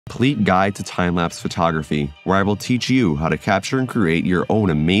Complete guide to time-lapse photography, where I will teach you how to capture and create your own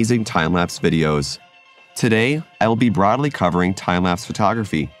amazing time-lapse videos. Today, I will be broadly covering time-lapse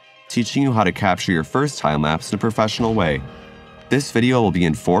photography, teaching you how to capture your first time-lapse in a professional way. This video will be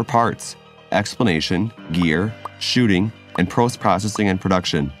in 4 parts: explanation, gear, shooting, and post-processing and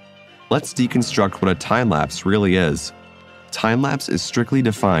production. Let's deconstruct what a time-lapse really is. Time-lapse is strictly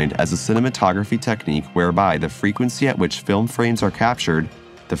defined as a cinematography technique whereby the frequency at which film frames are captured,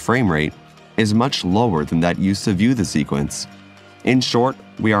 the frame rate, is much lower than that used to view the sequence. In short,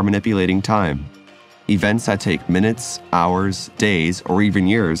 we are manipulating time. Events that take minutes, hours, days, or even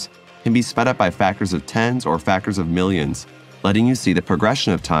years can be sped up by factors of tens or factors of millions, letting you see the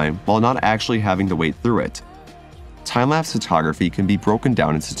progression of time while not actually having to wait through it. Time-lapse photography can be broken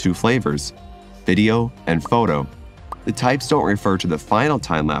down into 2 flavors: video and photo. The types don't refer to the final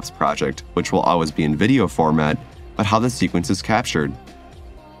time-lapse project, which will always be in video format, but how the sequence is captured.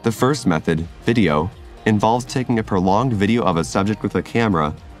 The first method, video, involves taking a prolonged video of a subject with a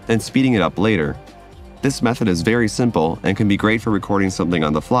camera, then speeding it up later. This method is very simple and can be great for recording something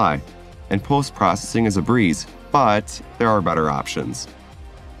on the fly, and post-processing is a breeze, but there are better options.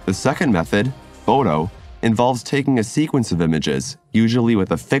 The second method, photo, involves taking a sequence of images, usually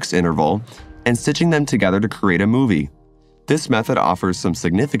with a fixed interval, and stitching them together to create a movie. This method offers some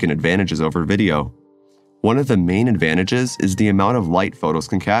significant advantages over video. One of the main advantages is the amount of light photos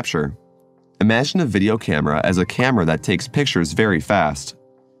can capture. Imagine a video camera as a camera that takes pictures very fast.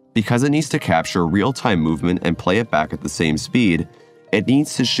 Because it needs to capture real-time movement and play it back at the same speed, it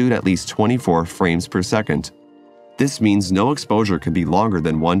needs to shoot at least 24 frames per second. This means no exposure can be longer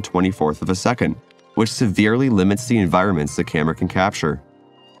than 1/24 of a second, which severely limits the environments the camera can capture.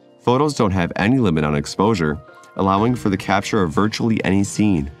 Photos don't have any limit on exposure, allowing for the capture of virtually any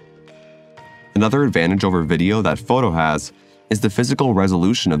scene. Another advantage over video that photo has is the physical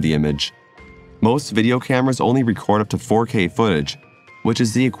resolution of the image. Most video cameras only record up to 4K footage, which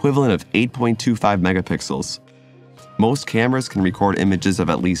is the equivalent of 8.25 megapixels. Most cameras can record images of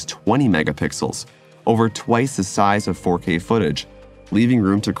at least 20 megapixels, over twice the size of 4K footage, leaving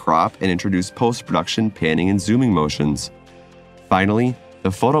room to crop and introduce post-production panning and zooming motions. Finally,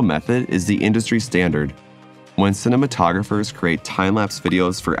 the photo method is the industry standard. When cinematographers create time-lapse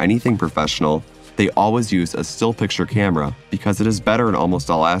videos for anything professional, they always use a still picture camera because it is better in almost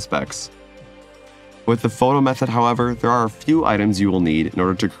all aspects. With the photo method, however, there are a few items you will need in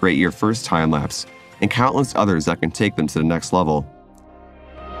order to create your first time-lapse, and countless others that can take them to the next level.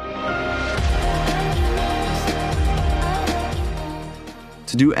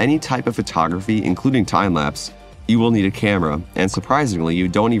 To do any type of photography, including time-lapse, you will need a camera, and surprisingly, you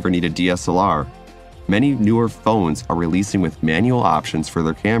don't even need a DSLR. Many newer phones are releasing with manual options for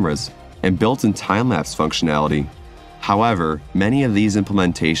their cameras and built-in time-lapse functionality. However, many of these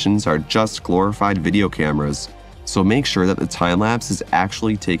implementations are just glorified video cameras, so make sure that the time-lapse is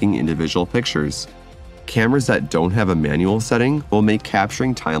actually taking individual pictures. Cameras that don't have a manual setting will make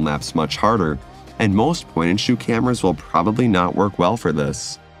capturing time-lapse much harder, and most point-and-shoot cameras will probably not work well for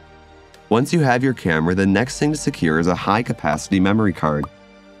this. Once you have your camera, the next thing to secure is a high-capacity memory card.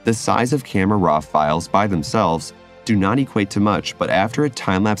 The size of camera RAW files by themselves do not equate to much, but after a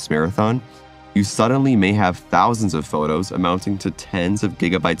time-lapse marathon, you suddenly may have thousands of photos amounting to tens of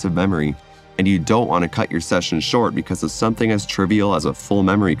gigabytes of memory, and you don't want to cut your session short because of something as trivial as a full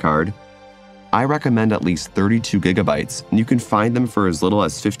memory card. I recommend at least 32 gigabytes, and you can find them for as little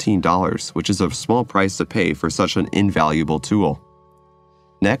as $15, which is a small price to pay for such an invaluable tool.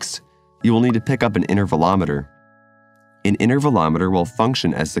 Next, you will need to pick up an intervalometer. An intervalometer will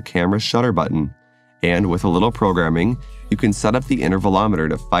function as the camera's shutter button, and with a little programming, you can set up the intervalometer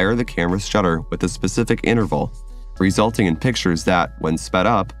to fire the camera's shutter with a specific interval, resulting in pictures that, when sped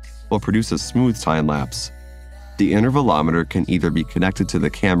up, will produce a smooth time-lapse. The intervalometer can either be connected to the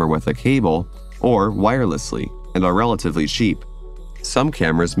camera with a cable or wirelessly, and are relatively cheap. Some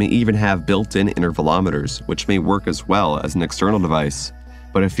cameras may even have built-in intervalometers, which may work as well as an external device.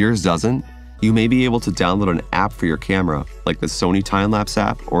 But if yours doesn't, you may be able to download an app for your camera, like the Sony Timelapse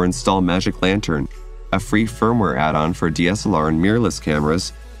app, or install Magic Lantern, a free firmware add-on for DSLR and mirrorless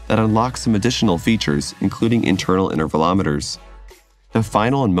cameras that unlocks some additional features, including internal intervalometers. The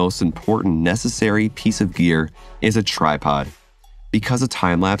final and most important necessary piece of gear is a tripod. Because a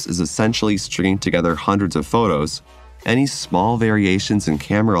time-lapse is essentially stringing together hundreds of photos, any small variations in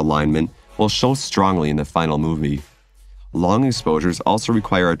camera alignment will show strongly in the final movie. Long exposures also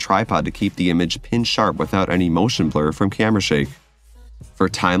require a tripod to keep the image pin sharp without any motion blur from camera shake. For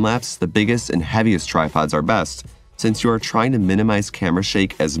time-lapse, the biggest and heaviest tripods are best, since you are trying to minimize camera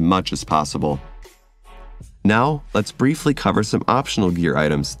shake as much as possible. Now, let's briefly cover some optional gear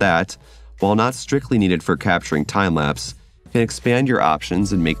items that, while not strictly needed for capturing time-lapse, can expand your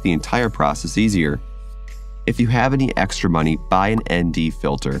options and make the entire process easier. If you have any extra money, buy an ND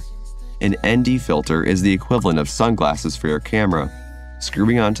filter. An ND filter is the equivalent of sunglasses for your camera,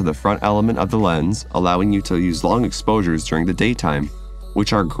 screwing onto the front element of the lens, allowing you to use long exposures during the daytime,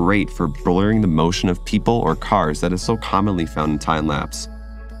 which are great for blurring the motion of people or cars that is so commonly found in time-lapse.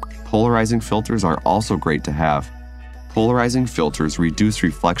 Polarizing filters are also great to have. Polarizing filters reduce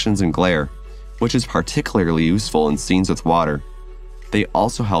reflections and glare, which is particularly useful in scenes with water. They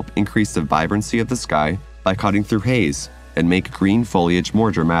also help increase the vibrancy of the sky by cutting through haze and make green foliage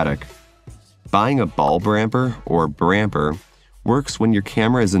more dramatic. Buying a bulb ramper or bramper works when your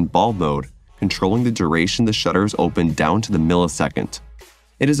camera is in bulb mode, controlling the duration the shutter is open down to the millisecond.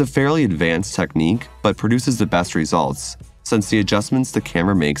 It is a fairly advanced technique, but produces the best results, since the adjustments the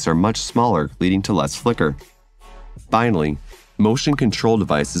camera makes are much smaller, leading to less flicker. Finally, motion control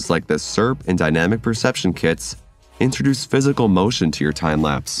devices like the SERP and dynamic perception kits introduce physical motion to your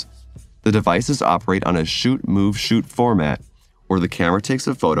time-lapse. The devices operate on a shoot, move, shoot format, where the camera takes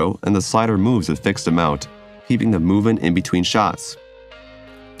a photo and the slider moves a fixed amount, keeping the movement in between shots.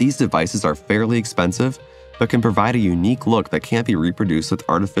 These devices are fairly expensive, but can provide a unique look that can't be reproduced with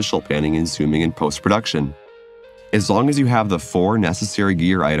artificial panning and zooming in post-production. As long as you have the 4 necessary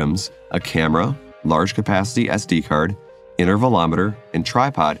gear items, a camera, large capacity SD card, intervalometer, and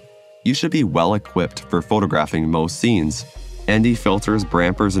tripod, you should be well equipped for photographing most scenes. ND filters,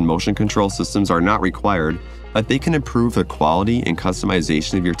 brampers, and motion control systems are not required, but they can improve the quality and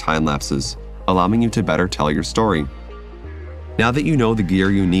customization of your time lapses, allowing you to better tell your story. Now that you know the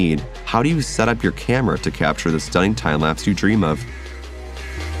gear you need, how do you set up your camera to capture the stunning time lapse you dream of?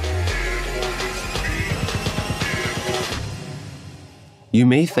 You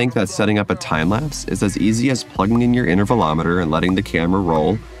may think that setting up a time-lapse is as easy as plugging in your intervalometer and letting the camera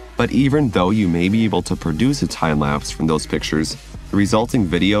roll, but even though you may be able to produce a time-lapse from those pictures, the resulting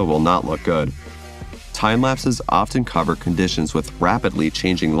video will not look good. Time-lapses often cover conditions with rapidly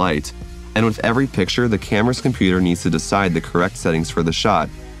changing light, and with every picture, the camera's computer needs to decide the correct settings for the shot,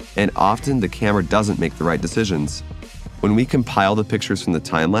 and often the camera doesn't make the right decisions. When we compile the pictures from the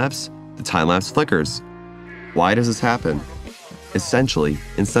time-lapse flickers. Why does this happen? Essentially,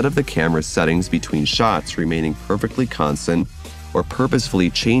 instead of the camera's settings between shots remaining perfectly constant or purposefully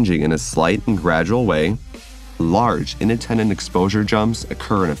changing in a slight and gradual way, large inattentive exposure jumps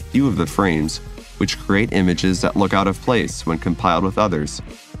occur in a few of the frames, which create images that look out of place when compiled with others.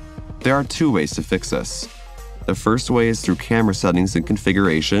 There are 2 ways to fix this. The first way is through camera settings and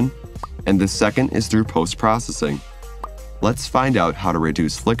configuration, and the second is through post-processing. Let's find out how to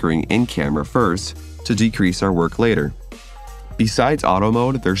reduce flickering in camera first to decrease our work later. Besides auto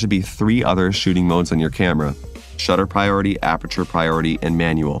mode, there should be 3 other shooting modes on your camera: shutter priority, aperture priority, and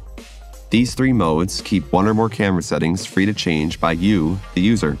manual. These 3 modes keep 1 or more camera settings free to change by you, the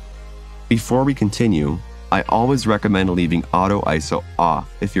user. Before we continue, I always recommend leaving auto ISO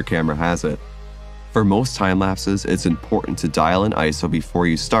off if your camera has it. For most time lapses, it's important to dial in ISO before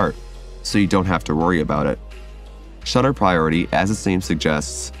you start, so you don't have to worry about it. Shutter priority, as its name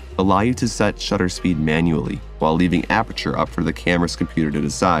suggests, allow you to set shutter speed manually while leaving aperture up for the camera's computer to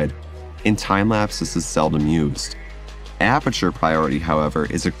decide. In time-lapse, this is seldom used. Aperture priority, however,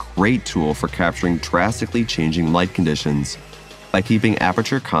 is a great tool for capturing drastically changing light conditions. By keeping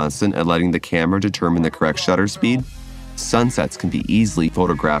aperture constant and letting the camera determine the correct shutter speed, sunsets can be easily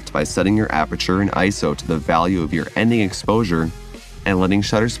photographed by setting your aperture and ISO to the value of your ending exposure and letting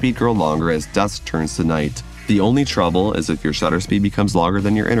shutter speed grow longer as dusk turns to night. The only trouble is if your shutter speed becomes longer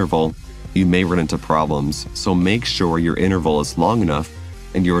than your interval, you may run into problems, so make sure your interval is long enough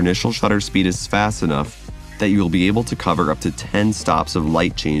and your initial shutter speed is fast enough that you will be able to cover up to 10 stops of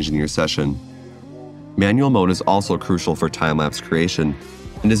light change in your session. Manual mode is also crucial for time-lapse creation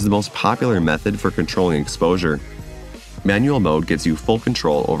and is the most popular method for controlling exposure. Manual mode gives you full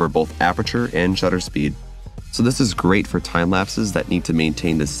control over both aperture and shutter speed, so this is great for time-lapses that need to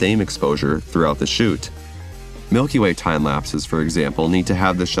maintain the same exposure throughout the shoot. Milky Way time-lapses, for example, need to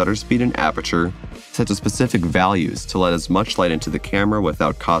have the shutter speed and aperture set to specific values to let as much light into the camera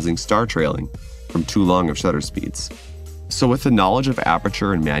without causing star trailing from too long of shutter speeds. So with the knowledge of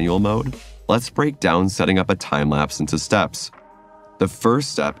aperture and manual mode, let's break down setting up a time-lapse into steps. The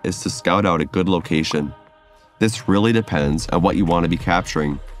first step is to scout out a good location. This really depends on what you want to be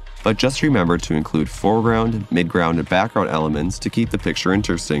capturing, but just remember to include foreground, midground, and background elements to keep the picture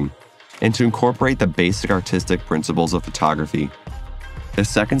interesting, and to incorporate the basic artistic principles of photography. The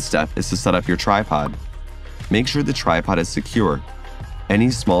second step is to set up your tripod. Make sure the tripod is secure.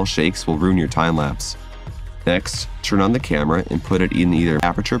 Any small shakes will ruin your time-lapse. Next, turn on the camera and put it in either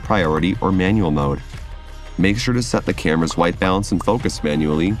aperture priority or manual mode. Make sure to set the camera's white balance and focus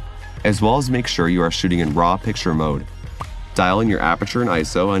manually, as well as make sure you are shooting in raw picture mode. Dial in your aperture and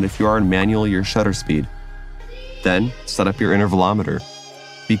ISO, and if you are in manual, your shutter speed. Then, set up your intervalometer.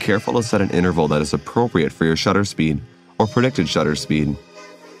 Be careful to set an interval that is appropriate for your shutter speed or predicted shutter speed.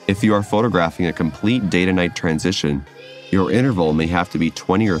 If you are photographing a complete day-to-night transition, your interval may have to be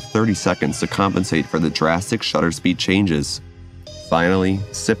 20 or 30 seconds to compensate for the drastic shutter speed changes. Finally,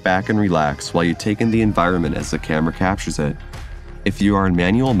 sit back and relax while you take in the environment as the camera captures it. If you are in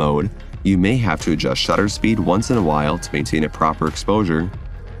manual mode, you may have to adjust shutter speed once in a while to maintain a proper exposure,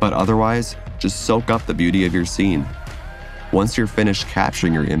 but otherwise, just soak up the beauty of your scene. Once you're finished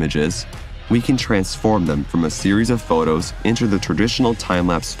capturing your images, we can transform them from a series of photos into the traditional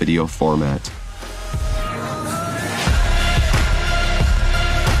time-lapse video format.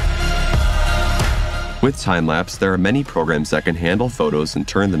 With time-lapse, there are many programs that can handle photos and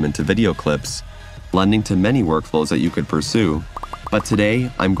turn them into video clips, lending to many workflows that you could pursue. But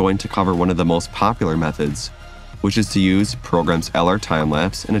today, I'm going to cover one of the most popular methods, which is to use programs LR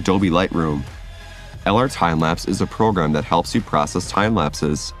Timelapse and Adobe Lightroom. LR Timelapse is a program that helps you process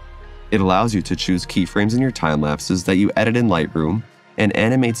time-lapses. It allows you to choose keyframes in your time-lapses that you edit in Lightroom and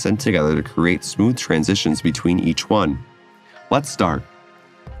animates them together to create smooth transitions between each one. Let's start.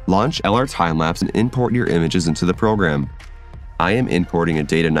 Launch LR Timelapse and import your images into the program. I am importing a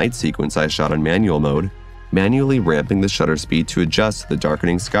day-to-night sequence I shot in manual mode, manually ramping the shutter speed to adjust to the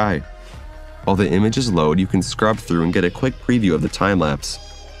darkening sky. While the images load, you can scrub through and get a quick preview of the time-lapse,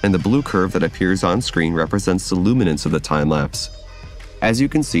 and the blue curve that appears on screen represents the luminance of the time-lapse. As you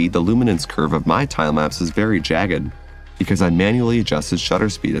can see, the luminance curve of my time-lapse is very jagged, because I manually adjusted shutter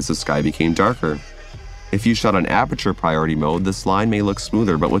speed as the sky became darker. If you shot on aperture priority mode, this line may look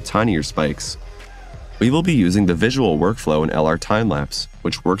smoother but with tinier spikes. We will be using the visual workflow in LR Timelapse,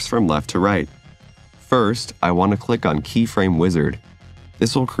 which works from left to right. First, I want to click on Keyframe Wizard.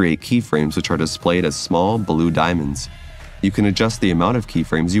 This will create keyframes which are displayed as small blue diamonds. You can adjust the amount of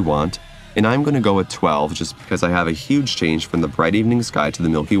keyframes you want, and I'm going to go with 12 just because I have a huge change from the bright evening sky to the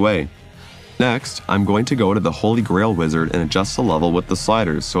Milky Way. Next, I'm going to go to the Holy Grail Wizard and adjust the level with the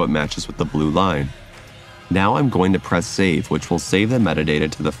sliders so it matches with the blue line. Now I'm going to press Save, which will save the metadata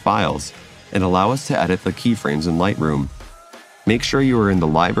to the files and allow us to edit the keyframes in Lightroom. Make sure you are in the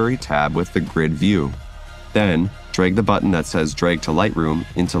Library tab with the grid view. Then, drag the button that says Drag to Lightroom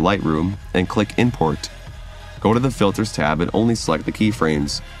into Lightroom and click Import. Go to the Filters tab and only select the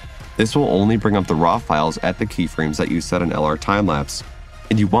keyframes. This will only bring up the raw files at the keyframes that you set in LR Timelapse,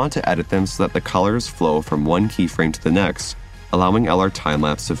 and you want to edit them so that the colors flow from one keyframe to the next, allowing LR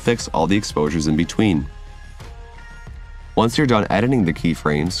Timelapse to fix all the exposures in between. Once you're done editing the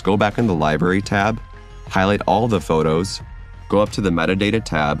keyframes, go back in the Library tab, highlight all the photos, go up to the Metadata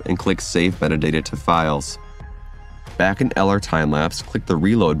tab and click Save Metadata to Files. Back in LR Timelapse, click the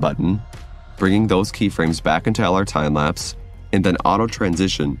Reload button, bringing those keyframes back into LR Timelapse, and then Auto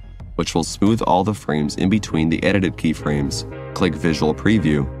Transition, which will smooth all the frames in between the edited keyframes. Click Visual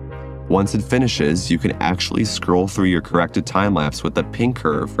Preview. Once it finishes, you can actually scroll through your corrected timelapse with the pink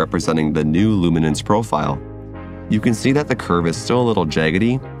curve representing the new luminance profile. You can see that the curve is still a little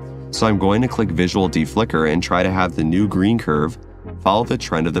jaggedy, so I'm going to click Visual Deflicker and try to have the new green curve follow the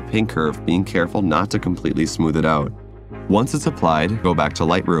trend of the pink curve, being careful not to completely smooth it out. Once it's applied, go back to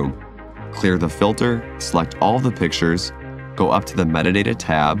Lightroom. Clear the filter, select all the pictures, go up to the Metadata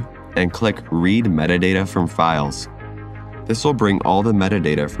tab, and click Read Metadata from Files. This will bring all the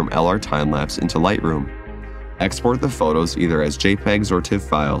metadata from LR Timelapse into Lightroom. Export the photos either as JPEGs or TIFF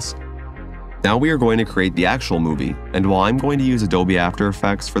files. Now we are going to create the actual movie, and while I'm going to use Adobe After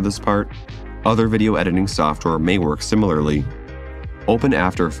Effects for this part, other video editing software may work similarly. Open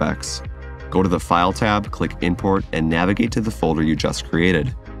After Effects. Go to the File tab, click Import, and navigate to the folder you just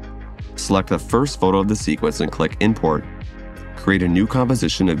created. Select the first photo of the sequence and click Import. Create a new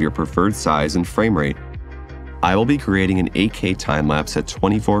composition of your preferred size and frame rate. I will be creating an 8K time-lapse at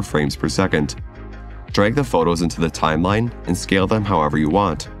 24 frames per second. Drag the photos into the timeline and scale them however you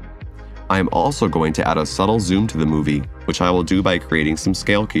want. I am also going to add a subtle zoom to the movie, which I will do by creating some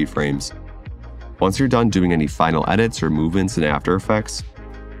scale keyframes. Once you're done doing any final edits or movements in After Effects,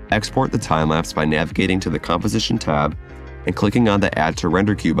 export the time-lapse by navigating to the Composition tab and clicking on the Add to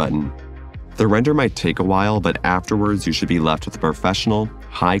Render Queue button. The render might take a while, but afterwards you should be left with a professional,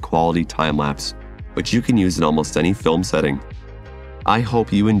 high-quality time-lapse, which you can use in almost any film setting. I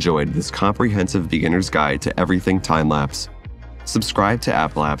hope you enjoyed this comprehensive beginner's guide to everything time-lapse. Subscribe to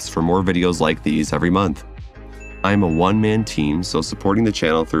Apple Apps for more videos like these every month. I'm a one-man team, so supporting the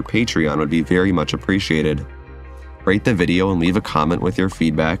channel through Patreon would be very much appreciated. Rate the video and leave a comment with your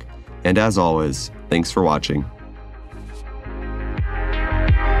feedback, and as always, thanks for watching.